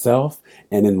in myself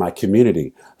and in my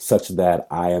community, such that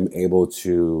I am able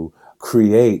to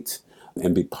create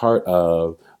and be part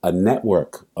of a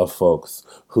network of folks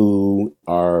who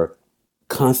are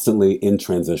constantly in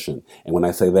transition. And when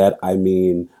I say that, I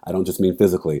don't just mean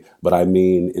physically, but I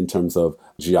mean in terms of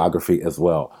geography as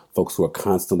well. Folks who are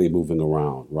constantly moving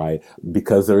around, right?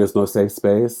 Because there is no safe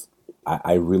space,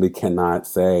 I really cannot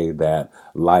say that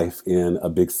life in a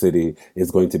big city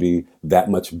is going to be that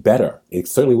much better. It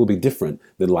certainly will be different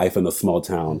than life in a small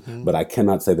town, but I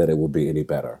cannot say that it will be any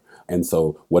better. And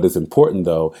so what is important,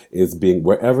 though, is being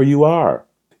wherever you are,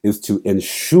 is to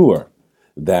ensure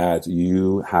that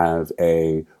you have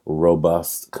a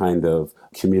robust kind of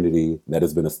community that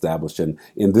has been established. And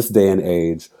in this day and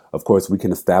age, of course, we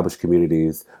can establish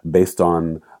communities based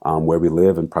on where we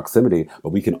live and proximity,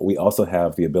 but we also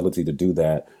have the ability to do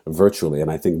that virtually.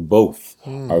 And I think both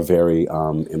are very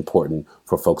important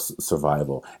for folks'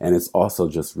 survival. And it's also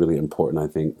just really important, I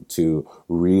think, to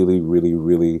really, really,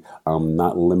 really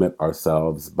not limit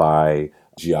ourselves by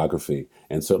geography,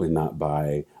 and certainly not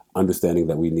by understanding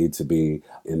that we need to be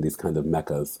in these kind of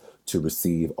meccas to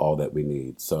receive all that we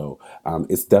need. So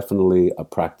it's definitely a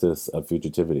practice of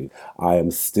fugitivity. I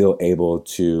am still able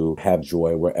to have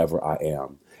joy wherever I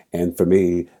am. And for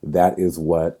me, that is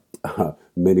what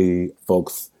many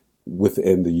folks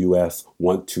within the U.S.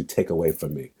 want to take away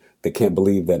from me. They can't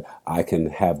believe that I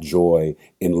can have joy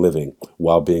in living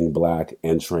while being Black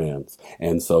and trans.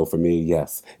 And so for me,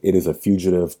 yes, it is a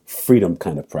fugitive freedom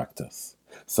kind of practice.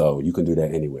 So you can do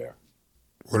that anywhere.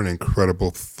 What an incredible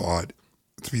thought.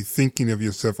 To be thinking of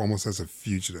yourself almost as a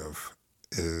fugitive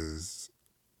is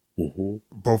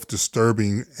both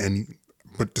disturbing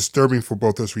but disturbing for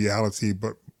both us reality,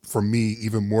 but for me,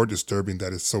 even more disturbing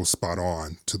that it's so spot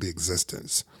on to the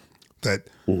existence. That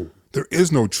there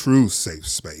is no true safe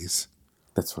space.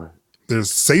 That's right.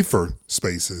 There's safer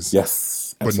spaces.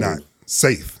 Yes, absolutely. But not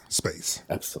safe space.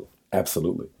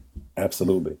 Absolutely.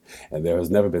 And there has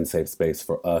never been safe space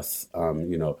for us,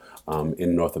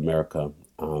 in North America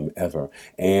ever.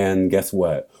 And guess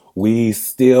what? We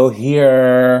still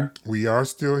here. We are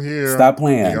still here. Stop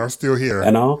playing. We are still here.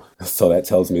 So that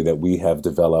tells me that we have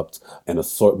developed an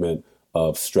assortment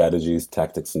of strategies,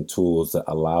 tactics, and tools that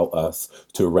allow us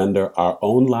to render our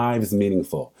own lives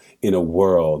meaningful in a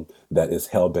world that is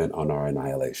hell-bent on our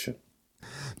annihilation.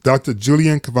 Dr.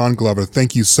 Julian Kevon Glover,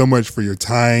 thank you so much for your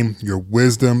time, your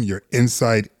wisdom, your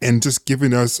insight, and just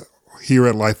giving us here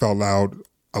at Life Out Loud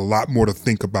a lot more to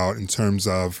think about in terms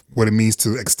of what it means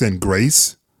to extend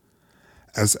grace,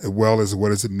 as well as what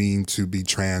does it mean to be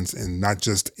trans, and not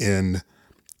just in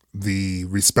the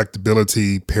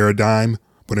respectability paradigm,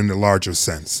 but in the larger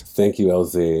sense. Thank you,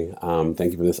 LZ.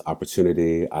 Thank you for this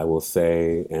opportunity. I will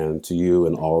say, and to you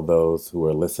and all those who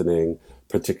are listening,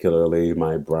 particularly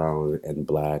my brown and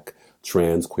Black,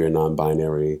 trans, queer,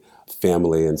 non-binary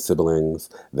family and siblings,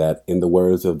 that in the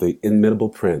words of the inimitable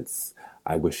Prince,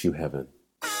 I wish you heaven.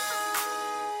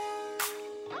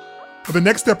 For the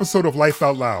next episode of Life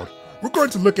Out Loud, we're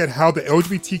going to look at how the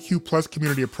LGBTQ plus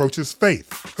community approaches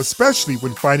faith, especially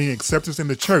when finding acceptance in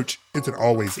the church isn't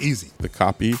always easy. The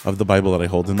copy of the Bible that I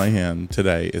hold in my hand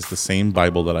today is the same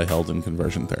Bible that I held in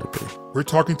conversion therapy. We're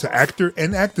talking to actor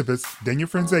and activist Daniel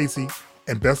Franzese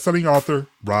and best-selling author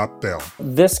Rob Bell.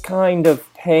 This kind of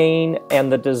pain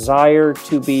and the desire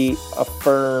to be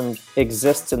affirmed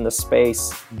exists in the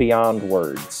space beyond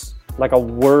words, like a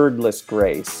wordless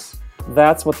grace.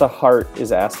 That's what the heart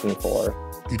is asking for.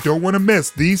 You don't want to miss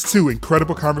these two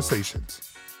incredible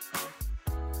conversations.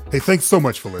 Hey, thanks so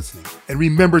much for listening. And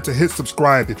remember to hit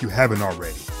subscribe if you haven't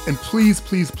already. And please,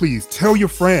 please, please tell your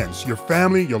friends, your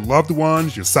family, your loved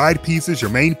ones, your side pieces,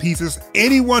 your main pieces,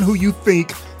 anyone who you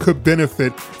think could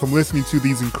benefit from listening to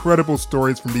these incredible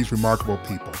stories from these remarkable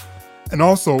people. And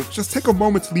also, just take a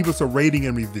moment to leave us a rating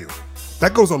and review.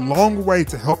 That goes a long way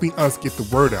to helping us get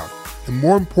the word out. And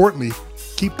more importantly,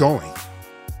 keep going.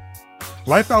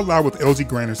 Life Out Loud with LZ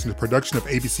Granderson is a production of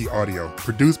ABC Audio,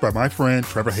 produced by my friend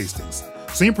Trevor Hastings.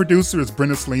 Senior producer is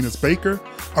Brenda Salinas Baker.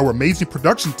 Our amazing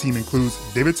production team includes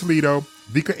David Toledo,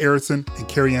 Vika Arison, and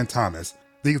Carrie Ann Thomas.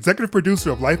 The executive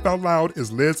producer of Life Out Loud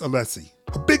is Liz Alessi.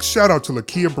 A big shout out to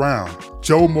Lakia Brown,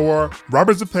 Joe Moore,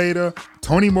 Robert Zepeda,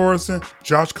 Toni Morrison,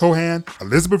 Josh Cohan,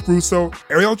 Elizabeth Russo,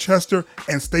 Ariel Chester,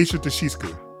 and Stacia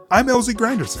Deshisku. I'm LZ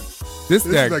Granderson. This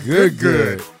is that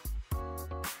good.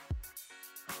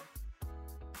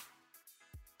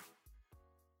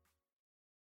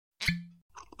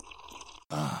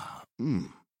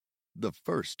 The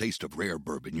first taste of rare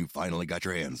bourbon you finally got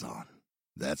your hands on.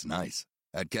 That's nice.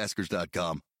 At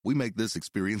Caskers.com, we make this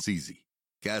experience easy.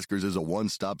 Caskers is a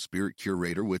one-stop spirit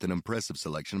curator with an impressive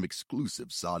selection of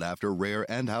exclusive, sought-after, rare,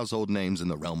 and household names in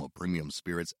the realm of premium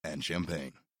spirits and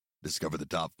champagne. Discover the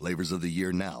top flavors of the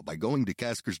year now by going to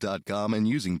Caskers.com and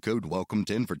using code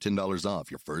WELCOME10 for $10 off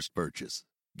your first purchase.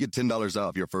 Get $10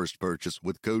 off your first purchase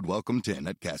with code WELCOME10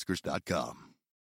 at Caskers.com.